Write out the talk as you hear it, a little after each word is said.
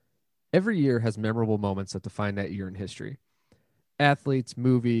Every year has memorable moments that define that year in history. Athletes,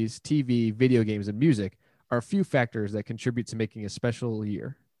 movies, TV, video games, and music are a few factors that contribute to making a special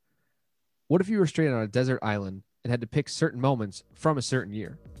year. What if you were stranded on a desert island and had to pick certain moments from a certain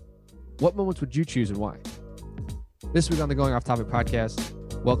year? What moments would you choose and why? This week on the Going Off Topic podcast,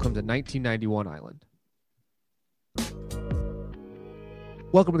 welcome to 1991 Island.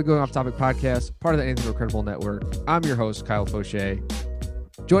 Welcome to the Going Off Topic podcast, part of the Anything But Credible Network. I'm your host, Kyle Fauché.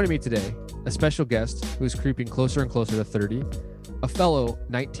 Joining me today, a special guest who is creeping closer and closer to 30, a fellow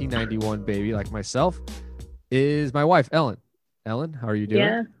 1991 baby like myself, is my wife, Ellen. Ellen, how are you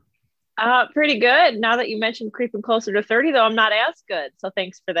doing? Yeah. Pretty good. Now that you mentioned creeping closer to 30, though, I'm not as good. So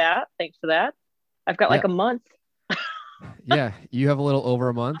thanks for that. I've got like a month. Yeah, you have a little over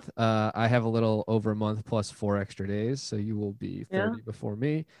a month. I have a little over a month plus 4 extra days. So you will be 30 before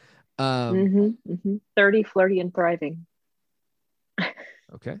me. 30, flirty, and thriving.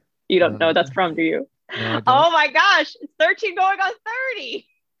 Okay. You don't know that's from, do you? No, I don't. Oh my gosh. It's 13 going on 30.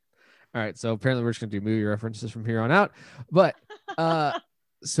 All right. So apparently we're just going to do movie references from here on out. But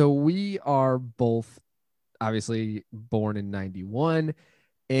so we are both obviously born in 91,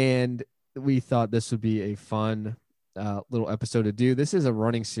 and we thought this would be a fun little episode to do. This is a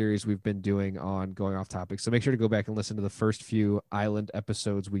running series we've been doing on Going Off Topic. So make sure to go back and listen to the first few Island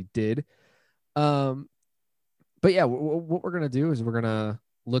episodes we did. But yeah, what we're going to do is we're going to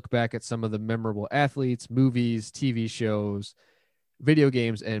look back at some of the memorable athletes, movies, TV shows, video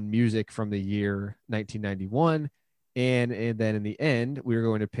games, and music from the year 1991. And then in the end, we're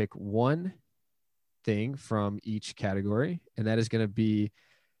going to pick one thing from each category. And that is going to be,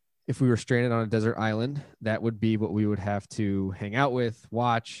 if we were stranded on a desert island, that would be what we would have to hang out with,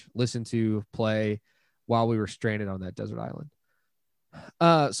 watch, listen to, play while we were stranded on that desert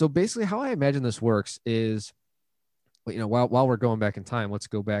island. So basically how I imagine this works is, while we're going back in time, let's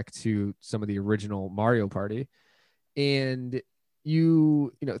go back to some of the original Mario Party. And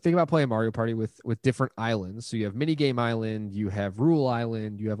you think about playing Mario Party with different islands. So you have mini game island, you have rule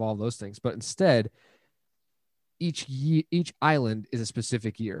island, you have all those things, but instead each island is a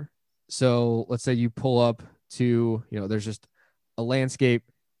specific year. So let's say you pull up to, there's just a landscape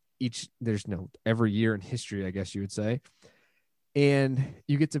every year in history, I guess you would say. And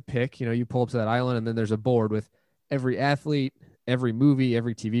you get to pick, you pull up to that island, and then there's a board with every athlete, every movie,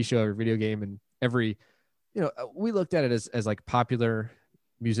 every TV show, every video game, and every, we looked at it as like popular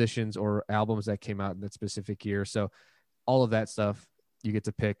musicians or albums that came out in that specific year. So all of that stuff, you get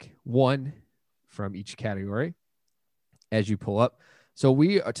to pick one from each category as you pull up. So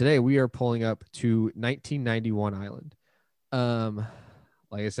today we are pulling up to 1991 Island.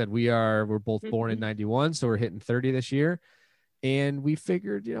 Like I said, we're both born in 91, so we're hitting 30 this year. And we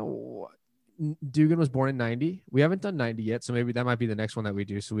figured, Dugan was born in 90. We haven't done 90 yet, so maybe that might be the next one that we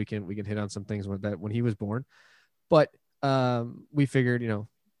do, so we can hit on some things when he was born. But we figured,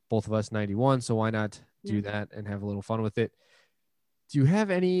 both of us 91, so why not do that and have a little fun with it? Do you have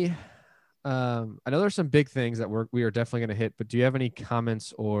any? I know there's some big things that we are definitely going to hit, but do you have any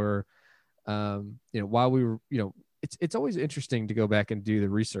comments or, while we were, it's always interesting to go back and do the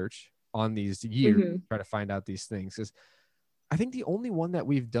research on these years, try to find out these things, because I think the only one that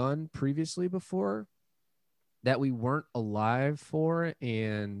we've done previously before that we weren't alive for,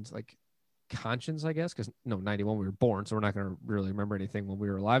 and like conscience, I guess, because 91 we were born, so we're not going to really remember anything when we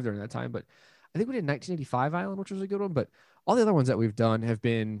were alive during that time. But I think we did 1985 Island, which was a good one. But all the other ones that we've done have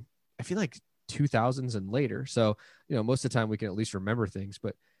been, I feel like, 2000s and later. So, most of the time we can at least remember things.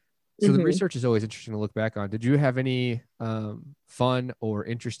 But so the research is always interesting to look back on. Did you have any fun or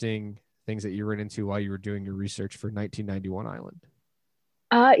interesting things that you ran into while you were doing your research for 1991 Island?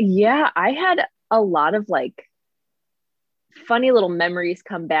 Yeah, I had a lot of like funny little memories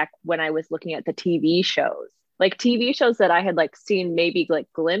come back when I was looking at the TV shows. Like TV shows that I had like seen maybe like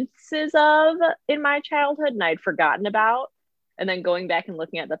glimpses of in my childhood and I'd forgotten about. And then going back and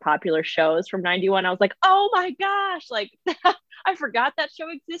looking at the popular shows from 91, I was like, oh my gosh, like I forgot that show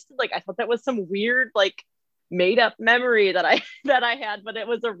existed. Like I thought that was some weird, like made up memory that I had, but it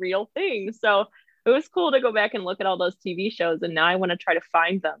was a real thing. So it was cool to go back and look at all those TV shows. And now I want to try to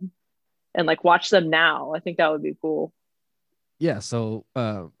find them and like watch them now. I think that would be cool. Yeah. So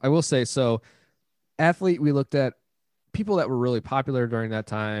I will say, so athlete, we looked at people that were really popular during that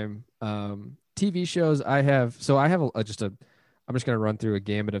time. TV shows, I'm just going to run through a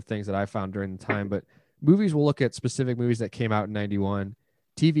gamut of things that I found during the time, but movies, we'll look at specific movies that came out in 91.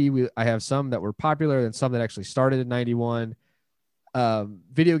 TV, I have some that were popular and some that actually started in 91.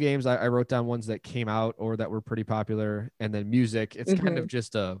 Video games, I wrote down ones that came out or that were pretty popular. And then music, it's kind of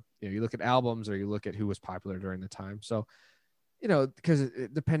just you look at albums or you look at who was popular during the time. So you know, because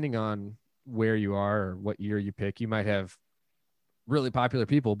depending on where you are or what year you pick, you might have really popular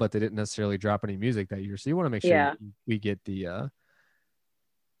people, but they didn't necessarily drop any music that year. So you want to make sure Yeah. we get the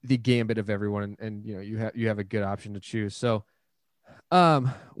gambit of everyone, and you know, you have a good option to choose. So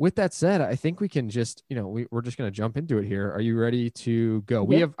with that said, I think we can just, you know, we're just going to jump into it here. Are you ready to go?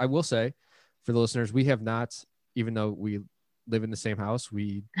 We Yeah. have, I will say for the listeners, we have not, even though we live in the same house,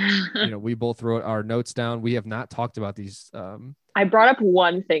 we, you know, we both wrote our notes down. We have not talked about these. I brought up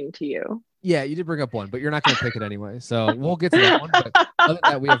one thing to you. Yeah, you did bring up one, but you're not going to pick it anyway. So we'll get to that one. But other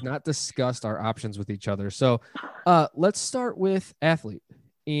than that, we have not discussed our options with each other. So let's start with athlete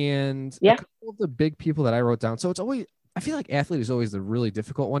and a Yeah. couple of the big people that I wrote down. So it's always, I feel like athlete is always the really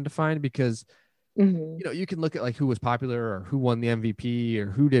difficult one to find because, Hmm. you know, you can look at like who was popular or who won the MVP or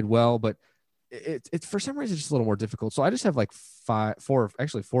who did well, but it's for some reason just a little more difficult. So I just have like four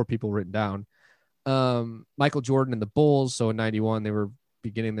people written down. Michael Jordan and the Bulls. So in 91, they were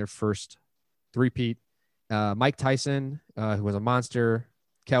beginning their first three-peat. Mike Tyson, who was a monster.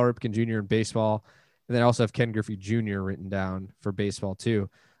 Cal Ripken Jr. in baseball. And then I also have Ken Griffey Jr. written down for baseball too.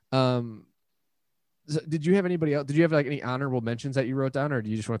 So did you have anybody else? Did you have like any honorable mentions that you wrote down, or do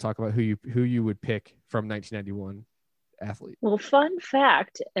you just want to talk about who you would pick from 1991 athlete? Well, fun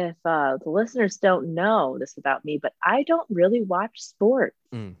fact, if the listeners don't know this about me, but I don't really watch sports.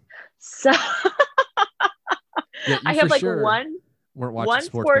 Mm. So Yeah, you I for have like sure one weren't watching one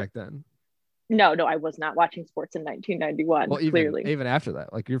sports sport. back then. No, I was not watching sports in 1991, Well, even clearly. even after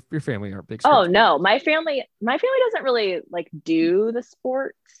that, like your family aren't big Oh sports no, people. my family doesn't really like do the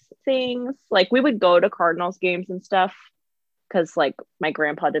sports things. Like we would go to Cardinals games and stuff because like my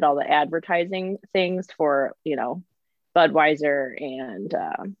grandpa did all the advertising things for, Budweiser and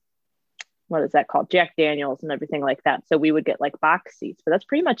what is that called? Jack Daniels and everything like that. So we would get like box seats, but that's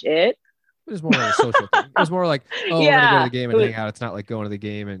pretty much it. It was more like a social thing. It was more like, oh, we're gonna go to Yeah. the game and hang out. It's not like going to the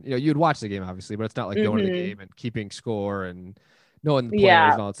game and, you know, you'd watch the game obviously, but it's not like going to the Hmm. game and keeping score and knowing the players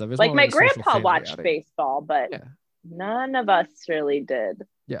Yeah. and all that stuff. It's more Like like my a social grandpa family watched outing. baseball, but Yeah, none of us really did.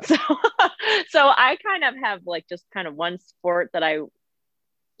 yeah, So, so I kind of have like just kind of one sport that I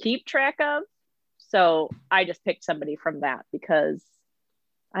keep track of. So I just picked somebody from that because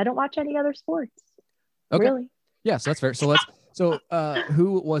I don't watch any other sports, okay, really. yeah. So that's fair.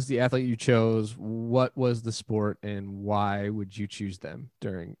 Who was the athlete you chose? What was the sport, and why would you choose them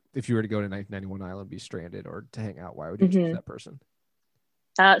during if you were to go to 1991 Island, be stranded, or to hang out? Why would you choose Hmm. that person?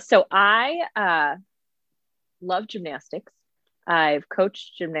 So I love gymnastics. I've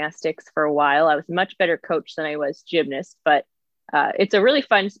coached gymnastics for a while. I was a much better coach than I was gymnast, but it's a really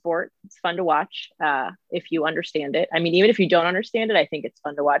fun sport. It's fun to watch if you understand it. I mean, even if you don't understand it, I think it's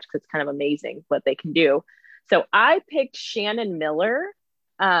fun to watch because it's kind of amazing what they can do. So I picked Shannon Miller.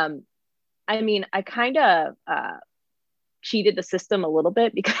 Um, I mean, I kind of cheated the system a little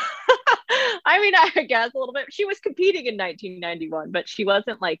bit because I mean, I guess a little bit. She was competing in 1991, but she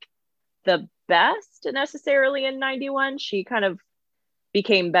wasn't like the best necessarily in 91. She kind of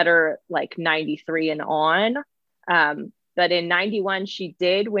became better like 93 and on. But in 91, she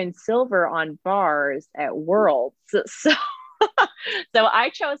did win silver on bars at Worlds. So, so I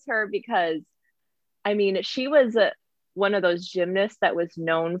chose her because, I mean, she was one of those gymnasts that was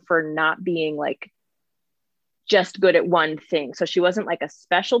known for not being like just good at one thing. So she wasn't like a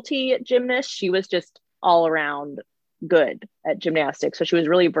specialty gymnast. She was just all around good at gymnastics. So she was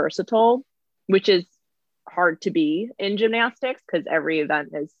really versatile, which is hard to be in gymnastics because every event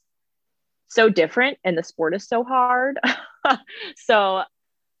is so different and the sport is so hard. So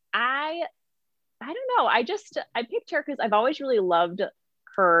I I don't know. I picked her because I've always really loved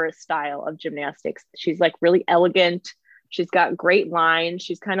her style of gymnastics. She's like really elegant. She's got great lines.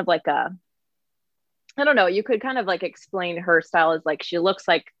 She's kind of like I don't know, you could kind of like explain her style as like she looks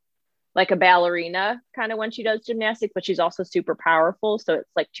like a ballerina kind of when she does gymnastics, but she's also super powerful. So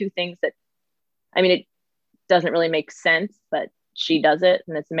it's like two things that I mean it doesn't really make sense, but she does it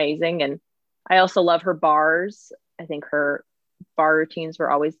and it's amazing. And I also love her bars. I think her bar routines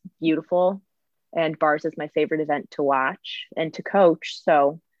were always beautiful. And bars is my favorite event to watch and to coach.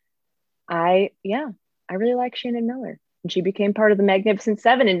 So yeah, I really like Shannon Miller. And she became part of the Magnificent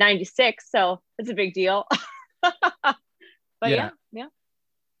Seven in 96. So it's a big deal. But Yeah, yeah,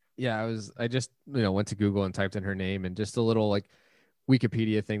 yeah. yeah. I just, you know, went to Google and typed in her name, and just a little like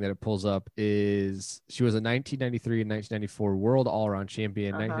Wikipedia thing that it pulls up is she was a 1993 and 1994 World All-Around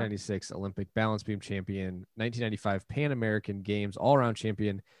Champion, Uh-huh. 1996 Olympic Balance Beam Champion, 1995 Pan American Games All-Around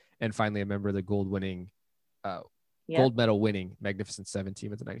Champion, and finally a member of the uh, Yep. gold medal winning Magnificent Seven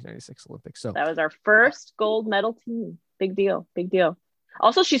team at the 1996 Olympics. So That was our first gold medal team. Big deal. Big deal.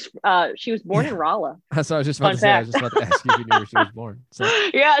 Also, she was born in Rolla. So I was just about Fun to say, I was fact. just about to ask you if you knew where she was born. So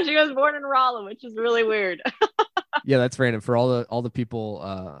Yeah, she was born in Rolla, which is really weird. yeah, that's random for all the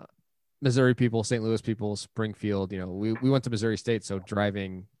people, Missouri people, St. Louis people, Springfield. We went to Missouri State, so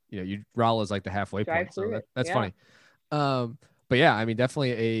driving, Rolla is like the halfway Drive point. So through it. that's Yeah. funny. But yeah, I mean,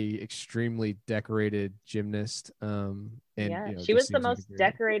 definitely a extremely decorated gymnast. And Yeah. She just was the seems like a most great.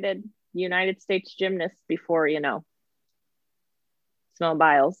 decorated United States gymnast before, Simone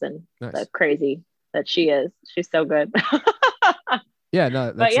Biles and the Nice. crazy that she is. She's so good. Yeah,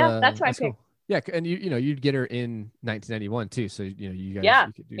 no, But yeah, that's my that's pick. cool. Yeah, and you'd get her in 1991 too. So Yeah. you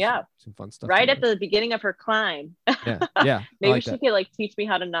could do Yeah. some fun stuff Right at together. the beginning of her climb. Yeah, yeah, I Maybe like she that. could like teach me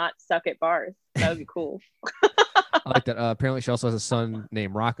how to not suck at bars. That would be cool. I like that. Apparently, she also has a son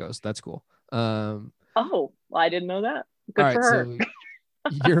named Rocco. So that's cool. Oh, well, I didn't know that. All Good for right, her.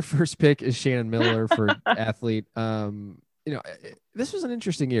 so your first pick is Shannon Miller for athlete. This was an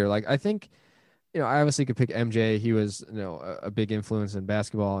interesting year. Like I think, I obviously could pick MJ. He was, a big influence in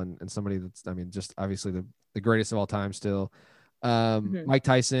basketball and somebody that's, I mean, just obviously the greatest of all time still. Mhm. Mike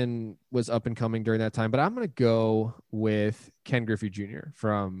Tyson was up and coming during that time, but I'm going to go with Ken Griffey Jr.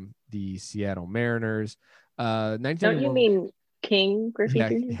 from the Seattle Mariners. Don't you 1991. mean King Griffey Yeah,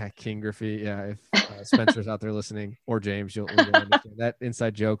 Jr.? yeah, King Griffey. Yeah, if Spencer's out there listening, or James, you'll understand that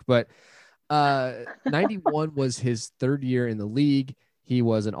inside joke. But 91 was his third year in the league. He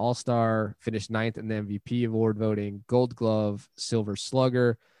was an all-star, finished ninth in the MVP award voting, Gold Glove, Silver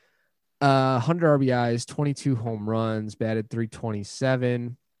Slugger, 100 RBIs, 22 home runs, batted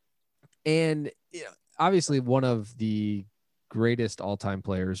 327, and obviously one of the greatest all-time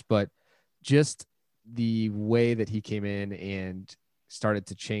players. But just the way that he came in and started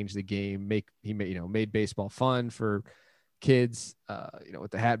to change the game, made baseball fun for kids,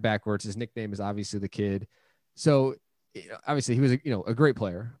 with the hat backwards. His nickname is obviously the Kid. So obviously he was a great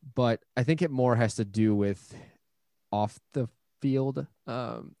player, but I think it more has to do with off the field.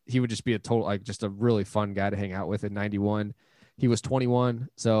 He would just be a total, like, just a really fun guy to hang out with. In 91 he was 21,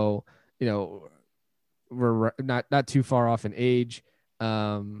 so we're not too far off in age.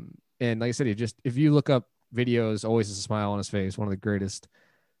 And like I said, if you look up videos, always has a smile on his face. One of the greatest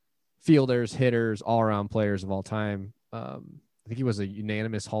fielders, hitters, all around players of all time. I think he was a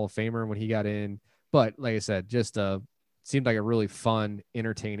unanimous Hall of Famer when he got in. But like I said, just seemed like a really fun,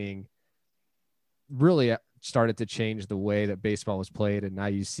 entertaining, really started to change the way that baseball was played. And now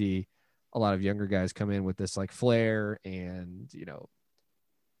you see a lot of younger guys come in with this like flair and,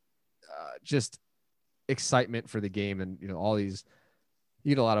 just excitement for the game. And, all these, you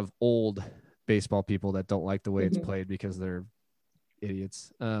get a lot of old baseball people that don't like the way it's Mhm. played because they're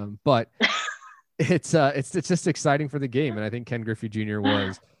idiots. But it's just exciting for the game, and I think Ken Griffey Jr.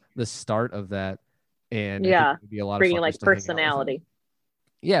 was the start of that, and I think Yeah. it would be a lot of Bringing fun like just to hang out with him. personality.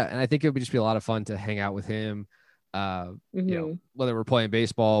 Yeah, and I think it would just be a lot of fun to hang out with him. Hmm. Whether we're playing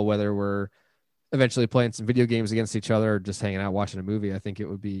baseball, whether we're eventually playing some video games against each other, or just hanging out watching a movie. I think it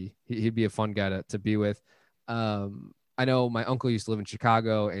would be he'd be a fun guy to be with. I know my uncle used to live in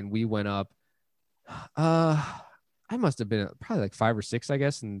Chicago, and we went up. Uh, I must have been probably like 5 or 6, I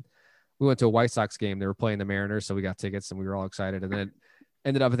guess, and we went to a White Sox game. They were playing the Mariners, so we got tickets and we were all excited. And then it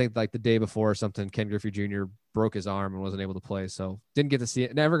ended up, I think, like the day before or something, Ken Griffey Jr. broke his arm and wasn't able to play, so didn't get to see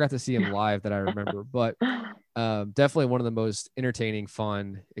it. Never got to see him live that I remember, but definitely one of the most entertaining,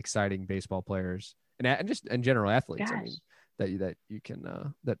 fun, exciting baseball players, and just in general athletes. I Gosh, mean, that you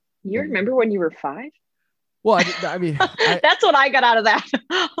can you remember when you were 5? well, I mean, That's what I got out of that.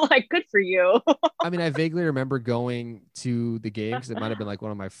 Like, good for you. I mean, I vaguely remember going to the game because it might have been like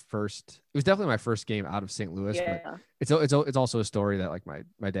one of my first. It was definitely my first game out of St. Louis, but Yeah. it's also a story that like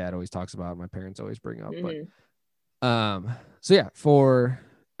my dad always talks about, my parents always bring up. But Hmm. so yeah, for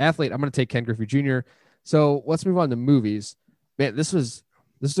athlete, I'm gonna take Ken Griffey Jr. So let's move on to movies. Man, this is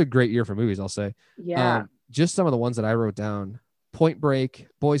a great year for movies, I'll say. Yeah. Just some of the ones that I wrote down: Point Break,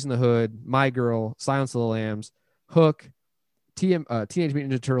 Boys in the Hood, My Girl, Silence of the Lambs, Hook, Teenage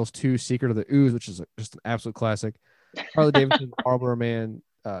Mutant Ninja Turtles 2, Secret of the Ooze, which is just an absolute classic, Harley Davidson, Marlboro Man,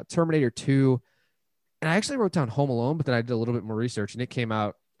 Terminator 2, and I actually wrote down Home Alone, but then I did a little bit more research, and it came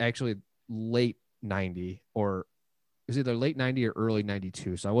out actually late 90, or it was either late 90 or early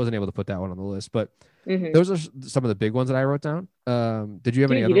 92, so I wasn't able to put that one on the list, but Hmm. those are some of the big ones that I wrote down. Did you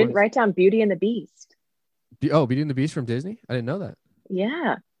have any Dude, you other didn't ones? write down Beauty and the Beast. Beauty and the Beast from Disney? I didn't know that.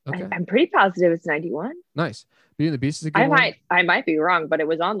 Yeah. Okay, I'm pretty positive it's 91. nice. Beauty and the Beast is a good one. I might be wrong, but it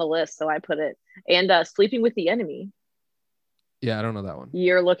was on the list, so I put it. And Sleeping with the Enemy. Yeah, I don't know that one.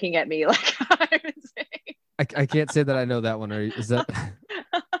 You're looking at me like I'm insane. I can't say that I know that one. Is that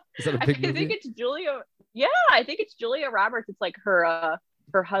is that a big I think movie? it's Julia. Yeah, I think it's Julia Roberts. It's like her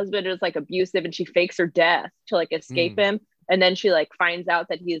husband is like abusive and she fakes her death to like escape Mm, him. And then she like finds out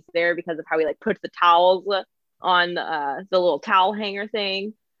that he's there because of how he like puts the towels on the little towel hanger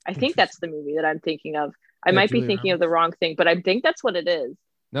thing. I think that's interesting. the movie that I'm thinking of. I Yeah, might be Julia thinking of the Roberts. wrong thing, but I think that's what it is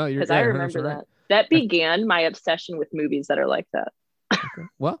No, you're because I yeah, 100% remember right. that. That I, began my obsession with movies that are like that. okay.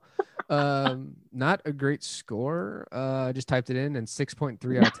 Well, not a great score. I just typed it in and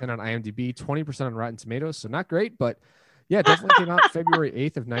 6.3 out of 10 on IMDb, 20% on Rotten Tomatoes. So not great, but yeah, it definitely came out February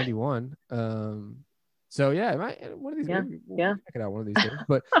 8th of 91. So yeah, one of these Yeah, maybe we'll yeah. check it out one of these days.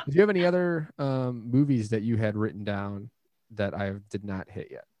 But do you have any other movies that you had written down that I did not hit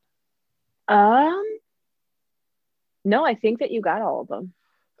yet? Um, no, I think that you got all of them.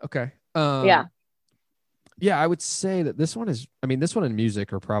 Okay. Yeah. Yeah, I would say that this one is, I mean, this one and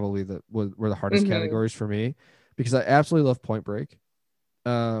music are probably were the hardest Hmm. categories for me because I absolutely love Point Break.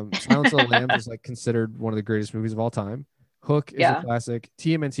 Silence of the Lambs is like considered one of the greatest movies of all time. Hook is a Yeah. classic.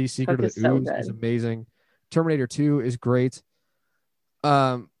 TMNT Secret Hook of is the so Ooze is good. amazing. Terminator 2 is great.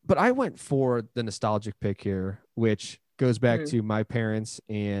 But I went for the nostalgic pick here, which goes back Mm. to my parents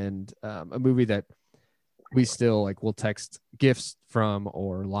and a movie that we still like will text gifts from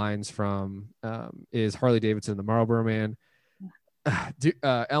or lines from is Harley Davidson, the Marlboro Man.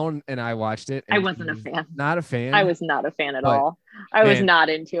 Ellen and I watched it, I and she wasn't a was fan. not a I fan, was not a fan at but all. I was man, not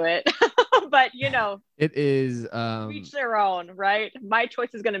into it. But it is to each their own, right? My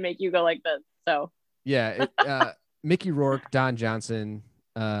choice is going to make you go like this. So, yeah, Mickey Rourke, Don Johnson,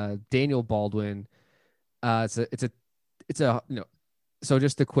 Daniel Baldwin. It's a so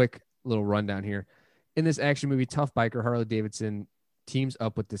just a quick little rundown here. In this action movie, tough biker Harley Davidson teams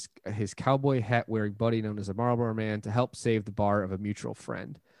up with his cowboy hat wearing buddy known as the Marlboro Man to help save the bar of a mutual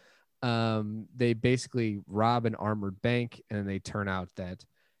friend. They basically rob an armored bank, and they turn out that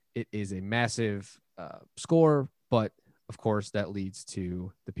it is a massive score, but of course that leads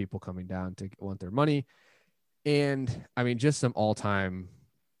to the people coming down to want their money. And I mean, just some all time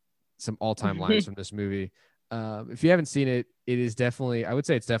lines from this movie. If you haven't seen it, it is definitely, I would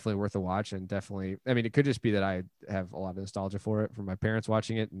say it's definitely worth a watch. And definitely, I mean, it could just be that I have a lot of nostalgia for it from my parents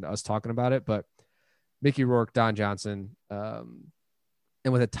watching it and us talking about it. But Mickey Rourke, Don Johnson,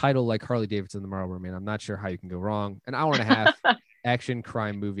 and with a title like Harley Davidson, the Marlboro Man, I'm not sure how you can go wrong. An hour and a half action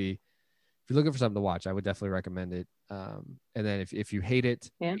crime movie. If you're looking for something to watch, I would definitely recommend it. And then if you hate it,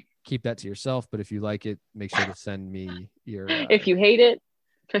 yeah. keep that to yourself. But if you like it, make sure to send me your If you hate it,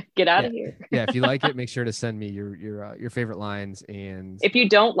 get out yeah, of here. yeah. If you like it, make sure to send me your favorite lines. And If you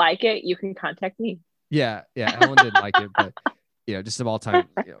don't like it, you can contact me. yeah. Ellen didn't like it, but just of all time,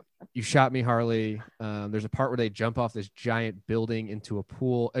 you shot me, Harley. There's a part where they jump off this giant building into a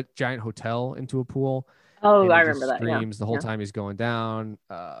pool, a giant hotel into a pool, Oh, and I he remember just that. Yeah. screams the whole Yeah. time he's going down.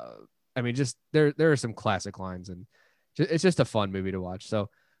 I mean, just there are some classic lines, and it's just a fun movie to watch. So,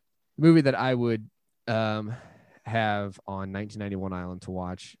 the movie that I would have on 1991 Island to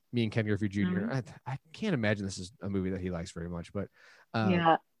watch, me and Ken Griffey Jr. Mhm. I can't imagine this is a movie that he likes very much, but uh,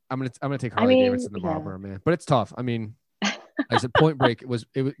 Yeah. I'm gonna take I Harley mean, Davidson, the yeah. Marlboro Man, but it's tough. I mean, I said Point Break it was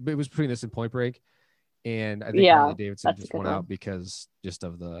putting this in Point Break, and I think Harley Yeah. Davidson That's a just good won out one. because just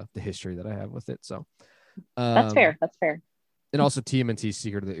of the history that I have with it. So, That's um, fair. That's fair. and also TMNT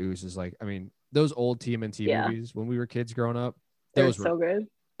Secret of the Ooze is like, I mean, those old TMNT Yeah. movies when we were kids growing up, They're those were so good.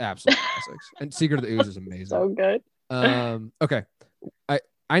 absolute classics. And Secret of the Ooze is amazing. So good. Okay.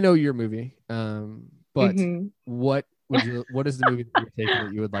 I know your movie. But Hmm. what is the movie that you're taking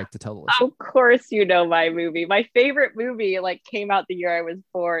that you would like to tell the listener? Of course, you know my movie. My favorite movie like came out the year I was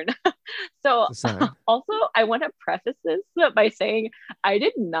born. So It's a sign. also I want to preface this by saying I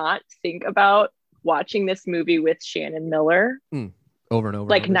did not think about watching this movie with Shannon Miller, Mm. Over and over and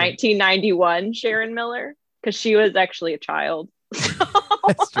like over again. 1991 Sharon Miller, because she was actually a child.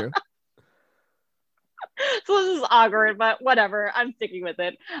 That's true. So this is awkward, but whatever. I'm sticking with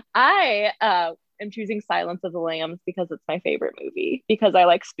it. I am choosing Silence of the Lambs because it's my favorite movie. Because I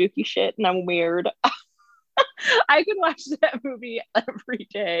like spooky shit and I'm weird. I can watch that movie every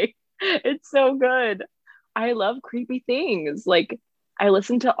day. It's so good. I love creepy things. Like I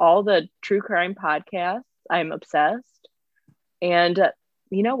listen to all the true crime podcasts. I'm obsessed. And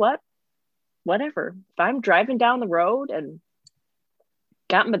you know what? Whatever. If I'm driving down the road and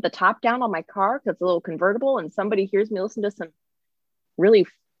got the top down on my car because it's a little convertible and somebody hears me listen to some really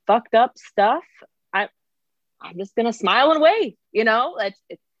fucked up stuff, I I'm just gonna smile and wave.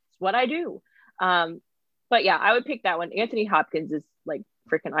 It's what I do. Um, but yeah, I would pick that one. Anthony Hopkins is like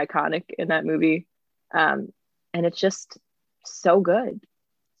freaking iconic in that movie, um, and it's just so good,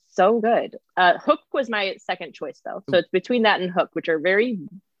 so good. Hook was my second choice though, so Ooh, it's between that and Hook, which are very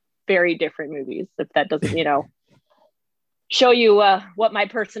very different movies. If that doesn't, show you what my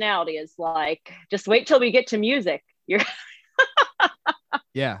personality is like, just wait till we get to music.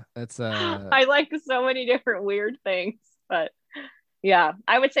 Yeah, that's I like so many different weird things, but yeah,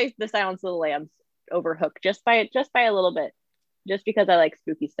 I would say The Silence of the Lambs over Hook just by a little bit, just because I like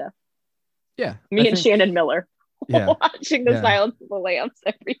spooky stuff. yeah. Me and Shannon Miller Yeah, watching The Silence of the Lambs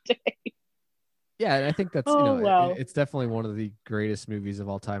every day. Yeah, and I think that's wow. it's definitely one of the greatest movies of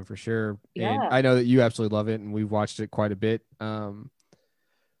all time for sure. And Yeah. I know that you absolutely love it, and we've watched it quite a bit.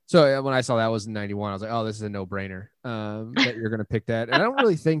 So when I saw that was in '91, I was like, oh, this is a no brainer that you're gonna pick that. And I don't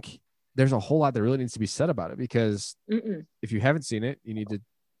really think there's a whole lot that really needs to be said about it, because if you haven't seen it, you need to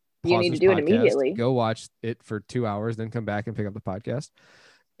do it immediately. Go watch it for 2 hours, then come back and pick up the podcast.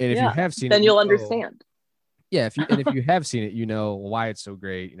 And if you have seen then it, you'll understand. Yeah, if you have seen it, you know why it's so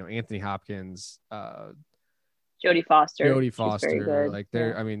great. Anthony Hopkins, Jodie Foster, like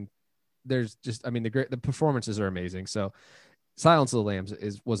I mean, there's just, I mean, the performances are amazing. So Silence of the Lambs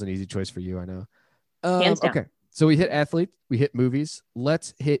was an easy choice for you, I know. Hands down. Okay, so we hit athlete, we hit movies.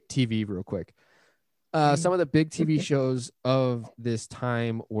 Let's hit TV real quick. Some of the big TV shows of this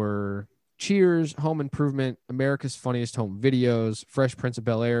time were Cheers, Home Improvement, America's Funniest Home Videos, Fresh Prince of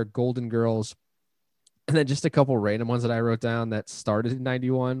Bel-Air, Golden Girls, and then just a couple random ones that I wrote down that started in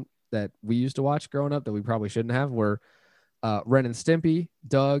 '91 that we used to watch growing up that we probably shouldn't have were Ren and Stimpy,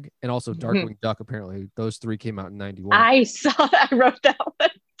 Doug, and also Darkwing Duck. Apparently, those three came out in '91. I saw that. I wrote that one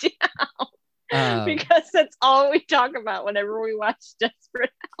down because that's all we talk about whenever we watch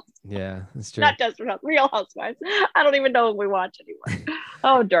Desperate Housewives. Yeah, that's true. Not Desperate Housewives, Real Housewives. I don't even know if we watch anymore.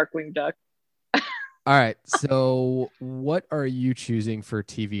 Oh, Darkwing Duck. All right. So, what are you choosing for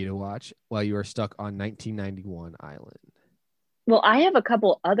TV to watch while you are stuck on 1991 Island? Well, I have a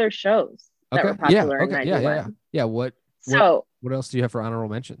couple other shows that were popular in 91. Yeah. What else do you have for honorable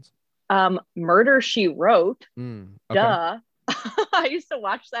mentions? Murder, She Wrote. Okay. Duh. I used to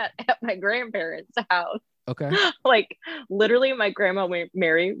watch that at my grandparents' house. Okay. Like literally my grandma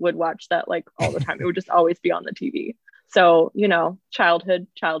Mary would watch that like all the time. It would just always be on the TV. So, childhood.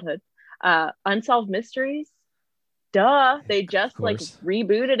 Unsolved Mysteries. Duh. They just like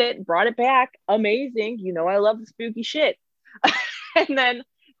rebooted it and brought it back. Amazing. I love the spooky shit. And then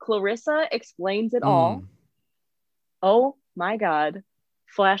Clarissa Explains It All. Oh my God.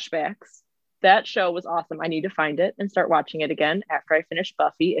 Flashbacks. That show was awesome. I need to find it and start watching it again after I finish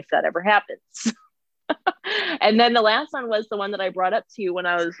Buffy, if that ever happens. And then the last one was the one that I brought up to you when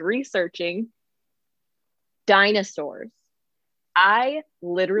I was researching dinosaurs. I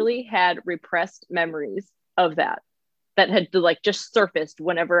literally had repressed memories of that had like just surfaced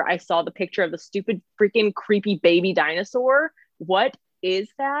whenever I saw the picture of the stupid freaking creepy baby dinosaur. What is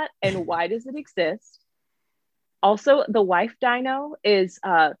that and why does it exist? Also, the wife dino is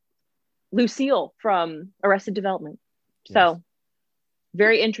Lucille from Arrested Development. Yes. So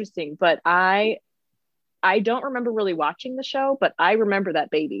very interesting, but I don't remember really watching the show, but I remember that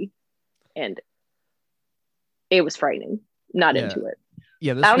baby and it was frightening. Not into it.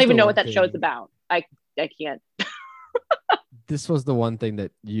 Yeah, I don't even know what that show's about. I can't. This was the one thing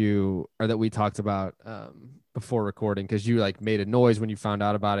that we talked about before recording, because you like made a noise when you found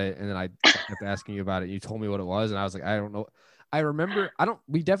out about it, and then I kept asking you about it. You told me what it was, and I was like, I don't know. I remember.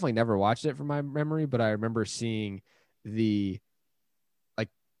 We definitely never watched it from my memory, but I remember seeing the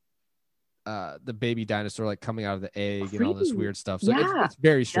baby dinosaur like coming out of the egg and all this weird stuff. So it's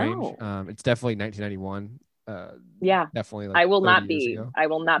very strange. No. It's definitely 1991. Definitely. Like I will not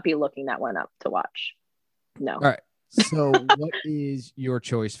be looking that one up to watch. No. All right. So what is your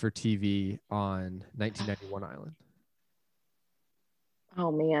choice for TV on 1991 Island?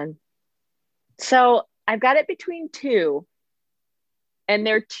 Oh man. So I've got it between two, and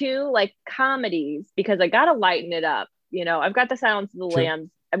they're two like comedies because I got to lighten it up. I've got The Silence of the Lambs.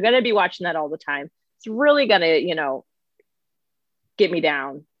 I'm going to be watching that all the time. It's really going to, get me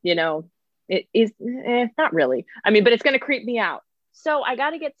down, it is not really. I mean, but it's going to creep me out. So I got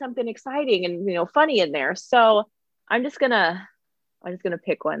to get something exciting and, funny in there. So I'm just going to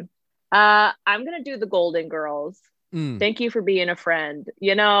pick one. I'm going to do the Golden Girls. Thank You for Being a Friend.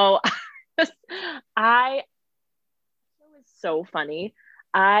 It was so funny.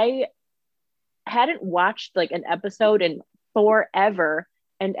 I hadn't watched like an episode in forever.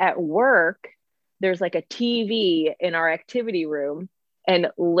 And at work, there's like a TV in our activity room. And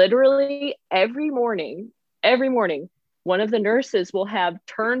literally every morning, one of the nurses will have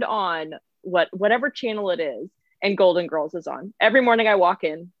turned on whatever channel it is, and Golden Girls is on. Every morning I walk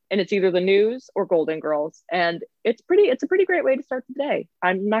in and it's either the news or Golden Girls. And it's a pretty great way to start the day.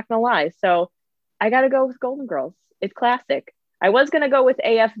 I'm not gonna lie. So I gotta go with Golden Girls. It's classic. I was gonna go with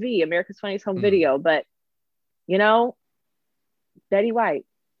AFV, America's Funniest Home Video, but you know, Betty White.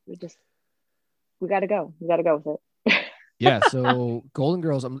 We gotta go. We gotta go with it. Yeah, so Golden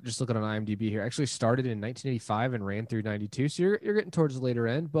Girls, I'm just looking on IMDb here, actually started in 1985 and ran through 92. So you're getting towards the later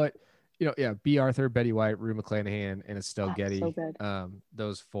end, but yeah, B. Arthur, Betty White, Rue McClanahan, and Estelle Getty. So good.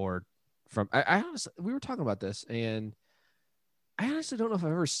 Those four from I honestly, we were talking about this, and I honestly don't know if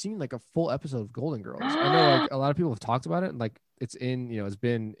I've ever seen like a full episode of Golden Girls. I know like a lot of people have talked about it, and like it's it's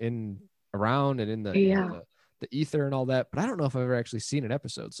been in around and in the ether and all that, but I don't know if I've ever actually seen an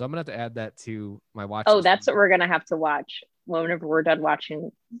episode. So I'm gonna have to add that to my watch. Oh, that's what we're gonna have to watch whenever we're done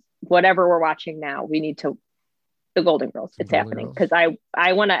watching whatever we're watching now. We need to the Golden Girls. It's happening because I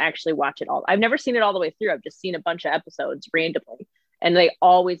want to actually watch it all. I've never seen it all the way through. I've just seen a bunch of episodes randomly, and they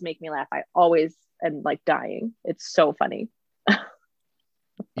always make me laugh. I always am like dying. It's so funny.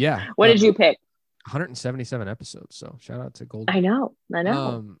 Yeah. What did you pick? 177 episodes. So shout out to Golden. I know.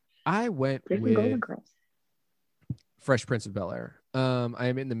 I went with Golden Girls. Fresh Prince of Bel-Air. I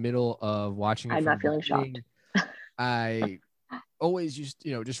am in the middle of watching it. I'm not feeling shocked. I always used,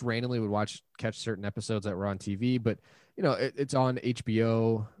 just randomly would catch certain episodes that were on TV, but it's on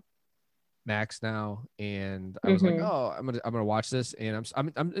HBO Max now, and I was like, oh, I'm gonna watch this, and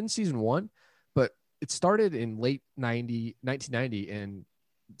I'm in season 1, but it started in late 1990, and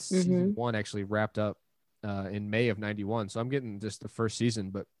season 1 actually wrapped up in May of 91. So I'm getting just the first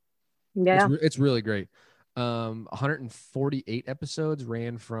season, but yeah, it's really great. 148 episodes,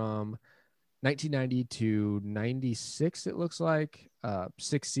 ran from 1990 to 96. It looks like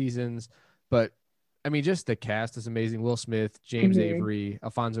 6 seasons, but I mean, just the cast is amazing. Will Smith, James Avery,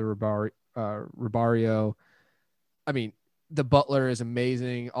 Alfonso Ribeiro. I mean, the butler is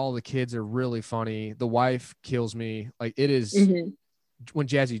amazing. All the kids are really funny. The wife kills me. Like it is when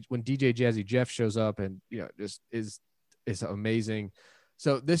DJ Jazzy Jeff shows up, and just is amazing.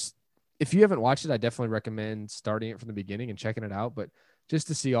 So this, if you haven't watched it, I definitely recommend starting it from the beginning and checking it out. But just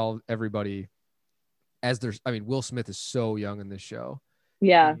to see everybody as Will Smith is so young in this show.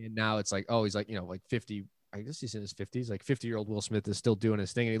 Yeah. And now it's like, oh, he's like, like 50, I guess he's in his 50s, like 50-year-old Will Smith is still doing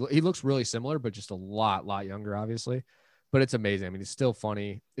his thing. And he looks really similar, but just a lot younger, obviously. But it's amazing. I mean, it's still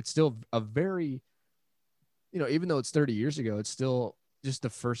funny. It's still a very, even though it's 30 years ago, it's still just the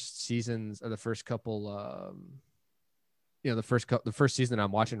first seasons or the first couple, the first season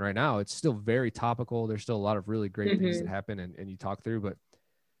I'm watching right now, it's still very topical. There's still a lot of really great things that happen and you talk through, but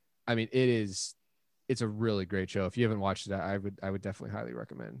I mean, it's a really great show. If you haven't watched it, I would definitely highly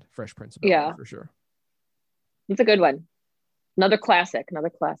recommend Fresh Prince of Bel-Air for sure. It's a good one. Another classic.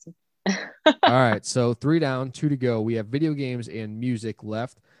 All right. So 3 down, 2 to go. We have video games and music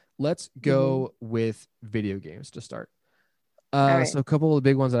left. Let's go with video games to start. So a couple of the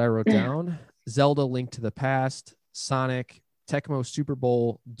big ones that I wrote down: Zelda Link to the Past, Sonic, Tecmo Super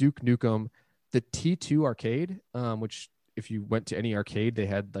Bowl, Duke Nukem, the T2 arcade, which if you went to any arcade, they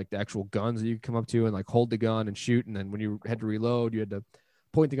had like the actual guns that you could come up to and like hold the gun and shoot. And then when you had to reload, you had to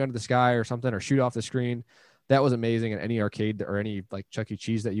point the gun to the sky or something or shoot off the screen. That was amazing. At any arcade or any like Chuck E.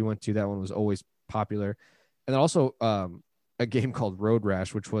 Cheese that you went to, that one was always popular. And then also a game called Road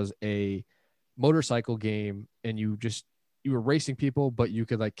Rash, which was a motorcycle game, and you were racing people, but you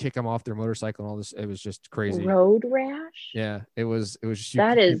could like kick them off their motorcycle and all this. It was just crazy. Road Rash? Yeah, it was just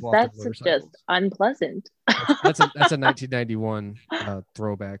that's just unpleasant. That's a 1991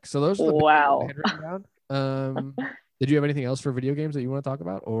 throwback. So those are the wow. Did you have anything else for video games that you want to talk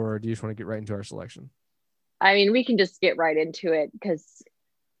about, or do you just want to get right into our selection? I mean, we can just get right into it because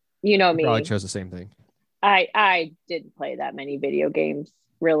you know me. Probably chose the same thing. I didn't play that many video games,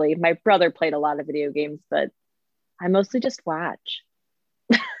 really. My brother played a lot of video games, but I mostly just watch.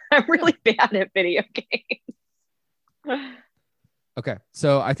 I'm really bad at video games. Okay,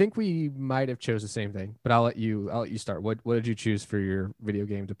 so I think we might have chose the same thing, but I'll let you start. What did you choose for your video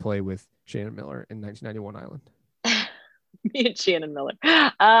game to play with Shannon Miller in 1991 Island? Me and Shannon Miller.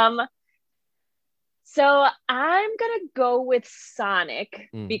 So I'm gonna go with Sonic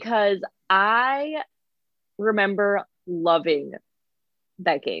because I remember loving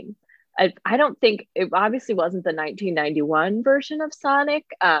that game. I don't think it obviously wasn't the 1991 version of Sonic.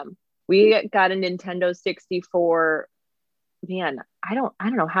 We got a Nintendo 64. Man, I don't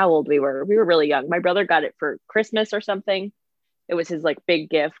know how old we were. We were really young. My brother got it for Christmas or something. It was his like big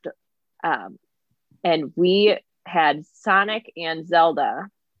gift. And we had Sonic and Zelda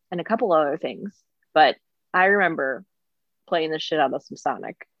and a couple other things. But I remember playing the shit out of some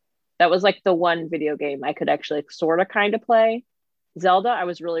Sonic. That was like the one video game I could actually sort of kind of play. Zelda, I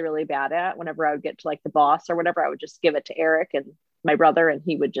was really, really bad at. Whenever I would get to like the boss or whatever, I would just give it to Eric and my brother, and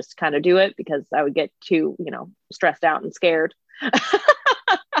he would just kind of do it because I would get too, stressed out and scared.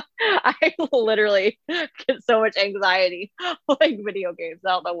 I literally get so much anxiety playing video games. I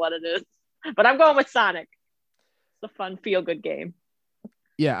don't know what it is, but I'm going with Sonic. It's a fun, feel good game.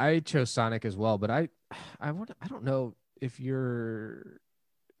 Yeah, I chose Sonic as well, but I don't know if you're.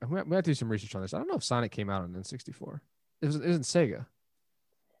 I'm gonna do some research on this. I don't know if Sonic came out on N64. It was in Sega.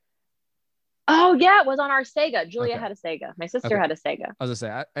 Oh yeah, it was on our Sega. Julia Okay. had a Sega. My sister Okay. had a Sega. I was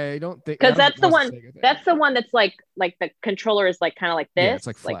gonna say I don't think I Because don't think that's it the was a one. Sega thing. That's the one that's like the controller is like kind of like Yeah, this, it's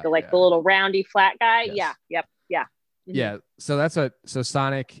like like flat. the Yeah. little roundy flat guy. Yeah. Yes. Yep. Yeah. Yeah. So that's so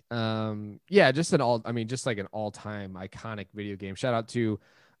Sonic. Yeah, just just like an all-time iconic video game. Shout out to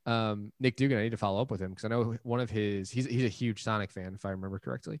Nick Dugan. I need to follow up with him because I know one of he's a huge Sonic fan, if I remember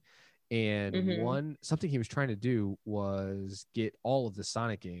correctly. And Mm-hmm. something he was trying to do was get all of the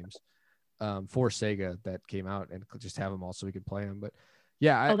Sonic games for Sega that came out and just have them all so we could play them. But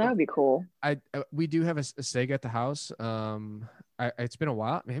yeah, Oh, that would be cool. we do have a Sega at the house. It's been a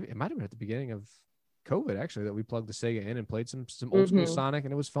while. Maybe it might have been at the beginning of COVID actually that we plugged the Sega in and played some old school Mm-hmm. Sonic,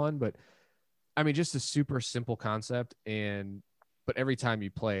 and it was fun. But I mean, just a super simple concept, but every time you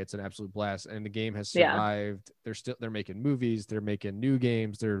play, it's an absolute blast. And the game has Yeah. survived. They're making movies. They're making new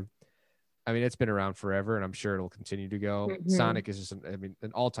games. I mean, it's been around forever, and I'm sure it'll continue to go. Mm-hmm. Sonic is just,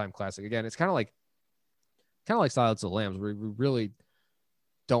 an all-time classic. Again, it's kind of like Silence of the Lambs, where we really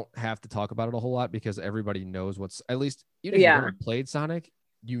don't have to talk about it a whole lot because everybody knows at least even if you've Yeah. never played Sonic,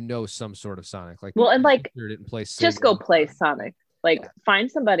 you know some sort of Sonic. Like Well, and my like sister didn't play just Sega go all the play time. Sonic. Like Yeah, find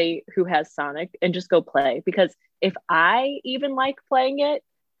somebody who has Sonic and just go play because if I even like playing it,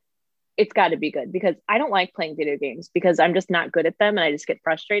 it's got to be good because I don't like playing video games because I'm just not good at them and I just get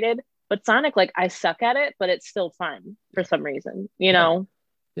frustrated. But Sonic, like I suck at it, but it's still fun for yeah, some reason, you yeah, know?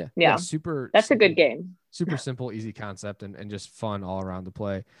 yeah. Yeah, Super that's a good simple, game. super simple, easy concept, and just fun all around to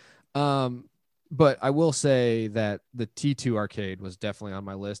play. Um, but I will say that the T2 arcade was definitely on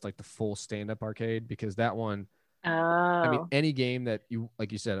my list, like the full stand-up arcade, because that one. I mean, Oh, any game that you,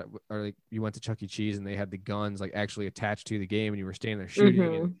 like you said, or like you went to Chuck E. Cheese and they had the guns like actually attached to the game and you were standing there shooting.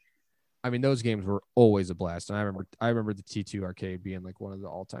 And mm-hmm. I mean, those games were always a blast. And I remember the T2 arcade being like one of the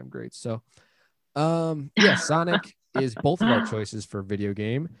all-time greats. So, yeah, Sonic is both of our choices for video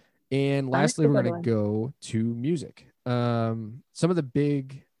game. And Sonic's lastly, a we're good going to one. go to music. Some of the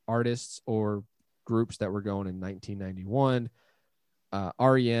big artists or groups that were going in 1991,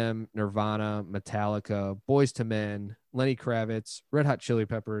 REM, Nirvana, Metallica, Boys to Men, Lenny Kravitz, Red Hot Chili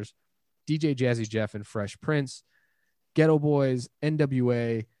Peppers, DJ Jazzy Jeff and Fresh Prince, Ghetto Boys,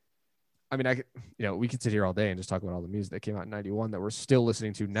 NWA. I mean, we could sit here all day and just talk about all the music that came out in 91 that we're still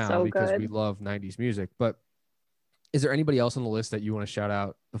listening to now So because we good. love 90s music. But is there anybody else on the list that you want to shout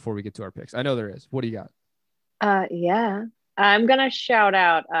out before we get to our picks? I know there is. What do you got? Yeah. I'm gonna shout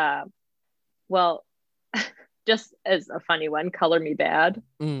out well, just as a funny one, Color Me Bad.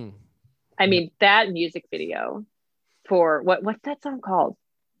 Mm, I yeah. mean, that music video for what's that song called?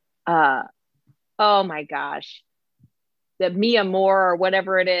 Uh oh my gosh. The Mia Moore or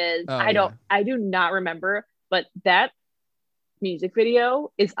whatever it is. Oh, yeah. I do not remember, but that music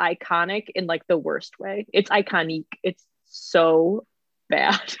video is iconic in like the worst way. It's iconic. It's so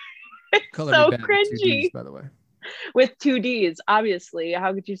bad. It's Color Me so Bad with two D's, cringy by the way. with two D's, obviously.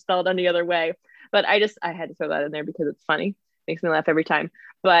 How could you spell it any other way? But I had to throw that in there because it's funny. Makes me laugh every time.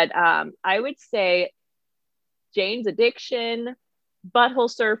 But I would say Jane's Addiction, Butthole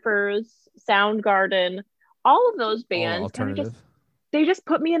Surfers, Soundgarden, all of those All bands kind of just alternative. they just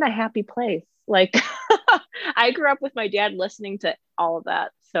put me in a happy place. Like I grew up with my dad listening to all of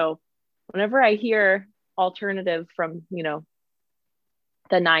that. So whenever I hear alternative from,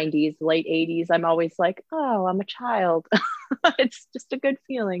 the 90s, late 80s, I'm always like, oh, I'm a child. It's just a good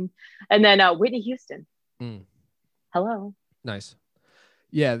feeling. And then Whitney Houston. Mm, Hello. nice.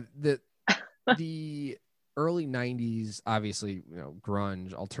 Yeah, the early 90s, obviously,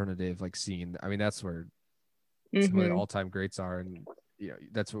 grunge alternative like scene. I mean, that's where some of the Mm-hmm. all-time greats are, and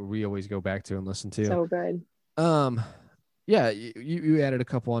that's what we always go back to and listen to. So good. um yeah, you added a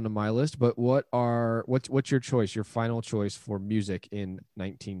couple onto my list, but what's your choice, your final choice for music in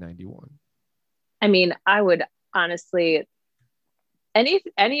 1991? I mean, I would honestly any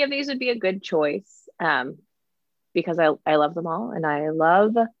of these would be a good choice. Because I love them all and I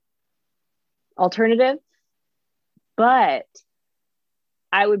love alternative, but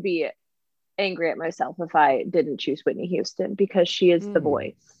I would be angry at myself if I didn't choose Whitney Houston because she is the Mm,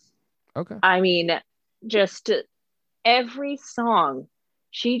 voice. okay. I mean, just every song,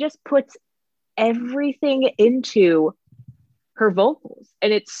 she just puts everything into her vocals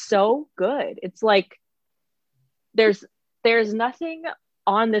and it's so good. It's like there's there's nothing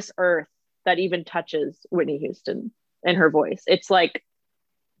on this earth that even touches Whitney Houston. in her voice. It's like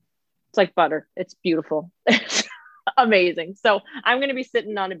butter. It's beautiful. It's amazing. So I'm going to be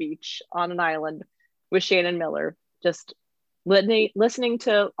sitting on a beach on an island with Shannon Miller, just listening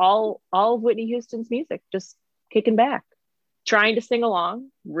to all of Whitney Houston's music, just kicking back, trying to sing along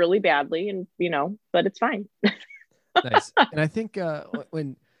really badly, and but it's fine. Nice. And I think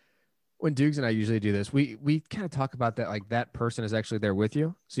when Dukes and I usually do this, we kind of talk about that, like that person is actually there with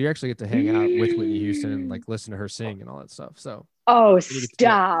you, so you actually get to hang out with Whitney Houston and like listen to her sing and all that stuff. So oh, you get to,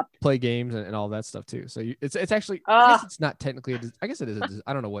 stop. play games and all that stuff too. So it's actually I guess it's not technically I guess it is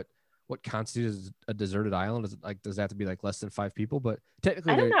I don't know what constitutes a deserted island. Is it like, does that have to be like less than 5 people? But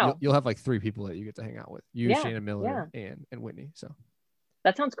technically I don't know. you'll have like 3 people that you get to hang out with, you, Yeah, Shannon Miller, and Whitney. So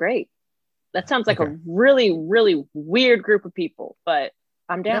that sounds great. That sounds like a really, really weird group of people, but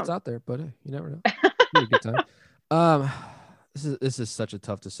I'm down. That's out there, but hey, you never know. Be a good time. This is such a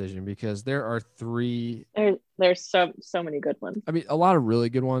tough decision because there are 3. There's so many good ones. I mean, a lot of really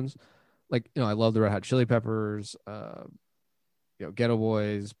good ones. Like, I love the Red Hot Chili Peppers, Ghetto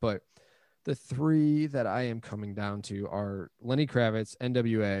Boys, but the 3 that I am coming down to are Lenny Kravitz,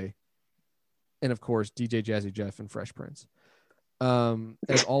 NWA, and of course DJ Jazzy Jeff and Fresh Prince.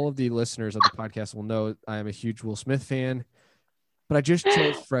 As all of the listeners of the podcast will know, I am a huge Will Smith fan, but I just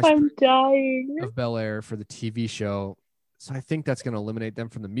chose Fresh Prince of Bel-Air for the TV show. So I think that's going to eliminate them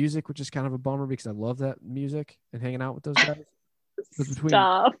from the music, which is kind of a bummer because I love that music and hanging out with those guys. Between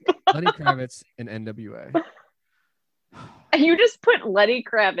Lenny Kravitz and NWA. You just put Lenny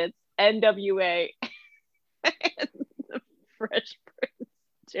Kravitz, NWA, and the Fresh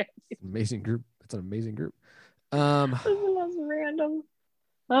Prince. Amazing group. It's an amazing group. This is the most random.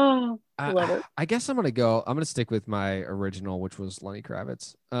 Oh, I love it. I guess I'm gonna stick with my original, which was Lenny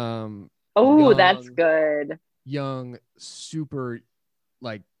Kravitz. That's good. Young, super,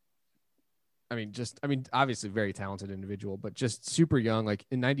 like, obviously very talented individual, but just super young. Like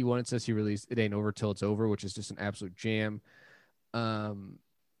in 91, it says he released It Ain't Over Till It's Over, which is just an absolute jam.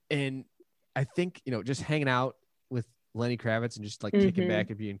 And I think, just hanging out with Lenny Kravitz and just like kicking back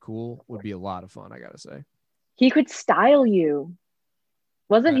and being cool would be a lot of fun, I gotta say. He could style you.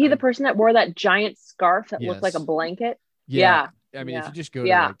 Wasn't he the person that wore that giant scarf that looked like a blanket? Yeah. I mean, if you just go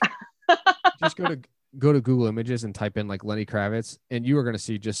to go to Google Images and type in like Lenny Kravitz, and you are going to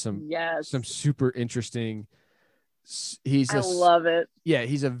see just some super interesting. I love it. Yeah,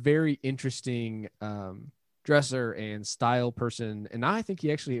 he's a very interesting dresser and style person, and I think he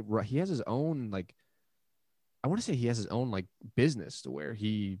has his own, like, I want to say he has his own like business to where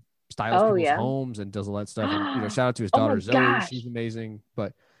he styles people's homes and does all that stuff. And shout out to his daughter Zoe, she's amazing.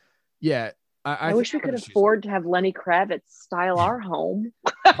 But yeah. I wish we could afford to have Lenny Kravitz style our home.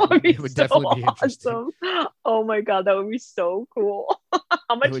 It would definitely be interesting. Awesome. Oh my God, that would be so cool.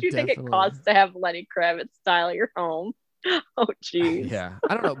 How much do you think it costs to have Lenny Kravitz style your home? Oh, geez. Yeah,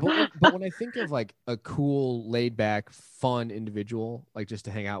 I don't know. But when I think of like a cool, laid back, fun individual, like just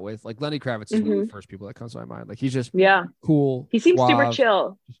to hang out with, like Lenny Kravitz is one of the first people that comes to my mind. Like he's just cool. He seems super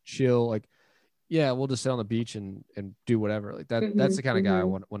chill. Just chill. Like, yeah, we'll just sit on the beach and do whatever. Like that. That's the kind of guy I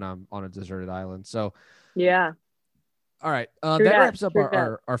want when I'm on a deserted island. So yeah. All right. That wraps up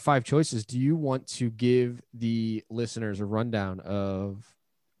our 5 choices. Do you want to give the listeners a rundown of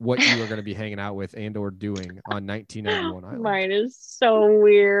what you are going to be hanging out with and or doing on 1991 Island? Mine is so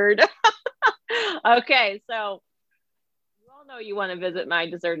weird. Okay, so you all know you want to visit my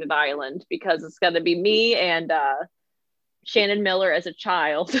deserted island because it's going to be me and Shannon Miller as a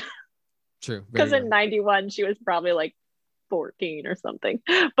child. True. Because in 91, she was probably like 14 or something.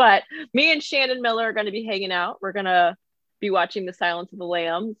 But me and Shannon Miller are going to be hanging out. We're going to be watching The Silence of the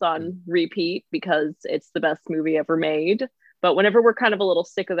Lambs on repeat because it's the best movie ever made. But whenever we're kind of a little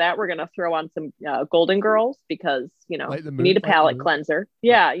sick of that, we're going to throw on some Golden Girls because, you need a palate cleanser.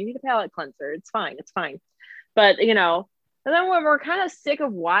 Yeah, you need a palate cleanser. It's fine. But, and then when we're kind of sick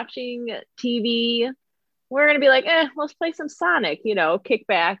of watching TV, we're going to be like, let's play some Sonic, kick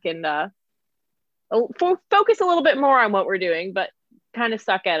back and focus a little bit more on what we're doing, but kind of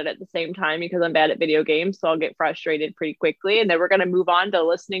suck at it at the same time because I'm bad at video games. So I'll get frustrated pretty quickly. And then we're going to move on to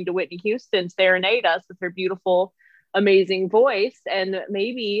listening to Whitney Houston serenade us with her beautiful, amazing voice. And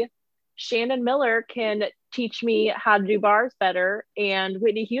maybe Shannon Miller can teach me how to do bars better and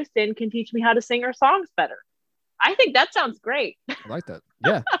Whitney Houston can teach me how to sing her songs better. I think that sounds great. I like that.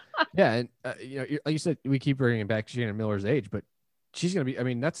 Yeah. Yeah. And, like you said, we keep bringing back Shannon Miller's age, but she's going to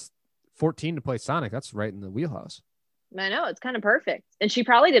be, that's 14 to play Sonic. That's right in the wheelhouse. I know, it's kind of perfect. And she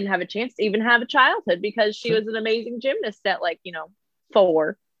probably didn't have a chance to even have a childhood because she was an amazing gymnast at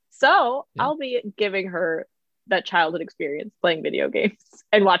 4. So I'll be giving her that childhood experience playing video games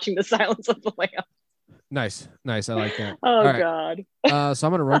and watching The Silence of the Lambs. Nice. I like that. Oh All right. God. So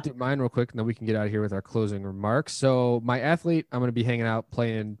I'm going to run through mine real quick, and then we can get out of here with our closing remarks. So my athlete, I'm going to be hanging out,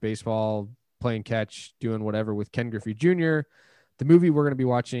 playing baseball, playing catch, doing whatever with Ken Griffey Jr. The movie we're going to be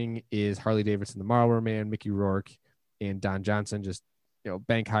watching is Harley Davidson, The Marlboro Man, Mickey Rourke, and Don Johnson, just,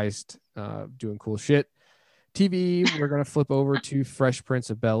 bank heist, doing cool shit. TV, we're going to flip over to Fresh Prince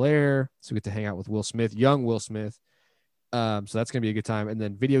of Bel-Air. So we get to hang out with Will Smith, young Will Smith. So that's going to be a good time. And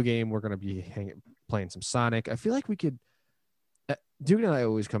then video game, we're going to be playing some Sonic. I feel like we could, Duke and I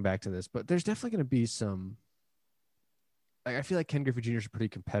always come back to this, but there's definitely going to be some, I feel like Ken Griffey Jr. is a pretty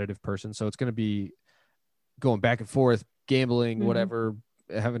competitive person. So it's going to be going back and forth, gambling, whatever,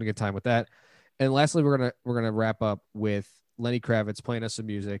 having a good time with that. And lastly, we're going to wrap up with Lenny Kravitz playing us some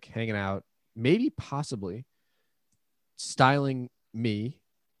music, hanging out, maybe possibly styling me,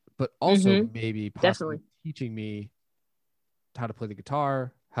 but also maybe possibly teaching me how to play the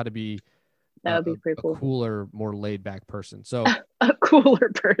guitar, how to be that would be pretty cool. Cooler, more laid back person. So a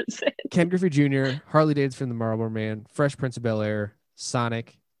cooler person. Ken Griffey Jr., Harley Davidson, The Marlboro Man, Fresh Prince of Bel-Air,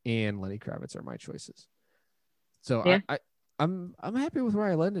 Sonic, and Lenny Kravitz are my choices. So yeah. I'm happy with where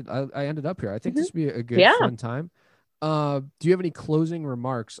I landed. I ended up here. I think this would be a good fun time. Do you have any closing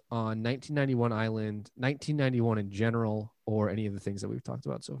remarks on 1991 Island, 1991 in general, or any of the things that we've talked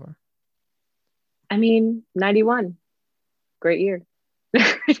about so far? I mean, 91, great year.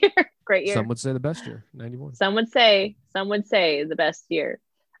 Great year. Some would say the best year, 91. Some would say the best year.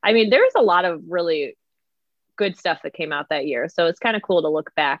 I mean, there was a lot of really good stuff that came out that year. So it's kind of cool to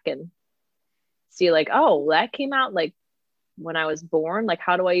look back and see like, oh, that came out like when I was born. Like,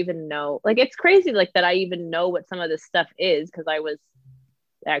 how do I even know? Like, it's crazy like that I even know what some of this stuff is because I was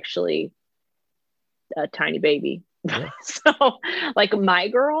actually a tiny baby. Yeah. So like My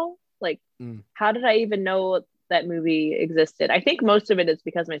Girl, like how did I even know that movie existed? I think most of it is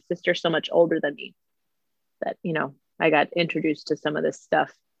because my sister's so much older than me that, I got introduced to some of this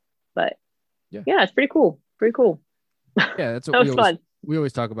stuff, but yeah, it's pretty cool. Yeah. That's what we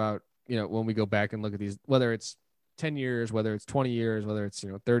always talk about, when we go back and look at these, whether it's 10 years, whether it's 20 years, whether it's,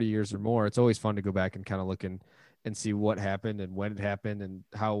 30 years or more, it's always fun to go back and kind of look and see what happened and when it happened and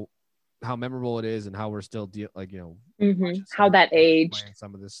how memorable it is and how we're still how that aged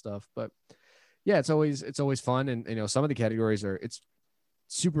some of this stuff. But yeah, it's always fun. And, some of the categories it's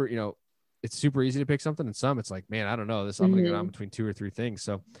super, it's super easy to pick something. And some it's like, man, I don't know this. I'm going to go down between 2 or 3 things.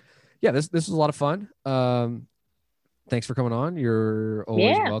 So yeah, this was a lot of fun. Thanks for coming on. You're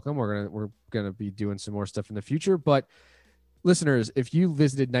always welcome. We're going to be doing some more stuff in the future, but listeners, if you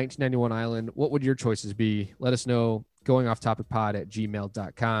visited 1991 Island, what would your choices be? Let us know.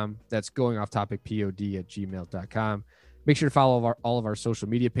 goingofftopic.pod@gmail.com. That's goingofftopic.pod@gmail.com. Make sure to follow all of our social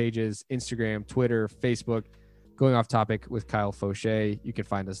media pages, Instagram, Twitter, Facebook, Going Off Topic with Kyle Fauché. You can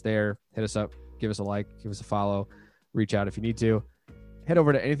find us there. Hit us up, give us a like, give us a follow, reach out if you need to. Head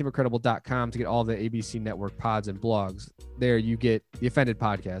over to anythingbutcredible.com to get all the ABC Network pods and blogs. There you get the Offended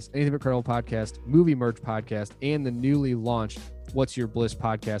podcast, Anything But Credible podcast, Movie Merch podcast, and the newly launched What's Your Bliss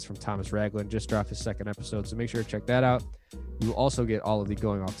podcast from Thomas Ragland. Just dropped his 2nd episode, so make sure to check that out. You will also get all of the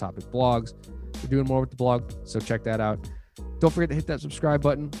Going Off Topic blogs. We're doing more with the blog, so check that out. Don't forget to hit that subscribe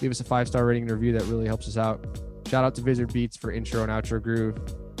button. Leave us a 5-star rating and review. That really helps us out. Shout out to Vizard Beats for intro and outro groove.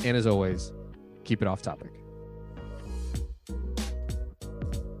 And as always, keep it off topic.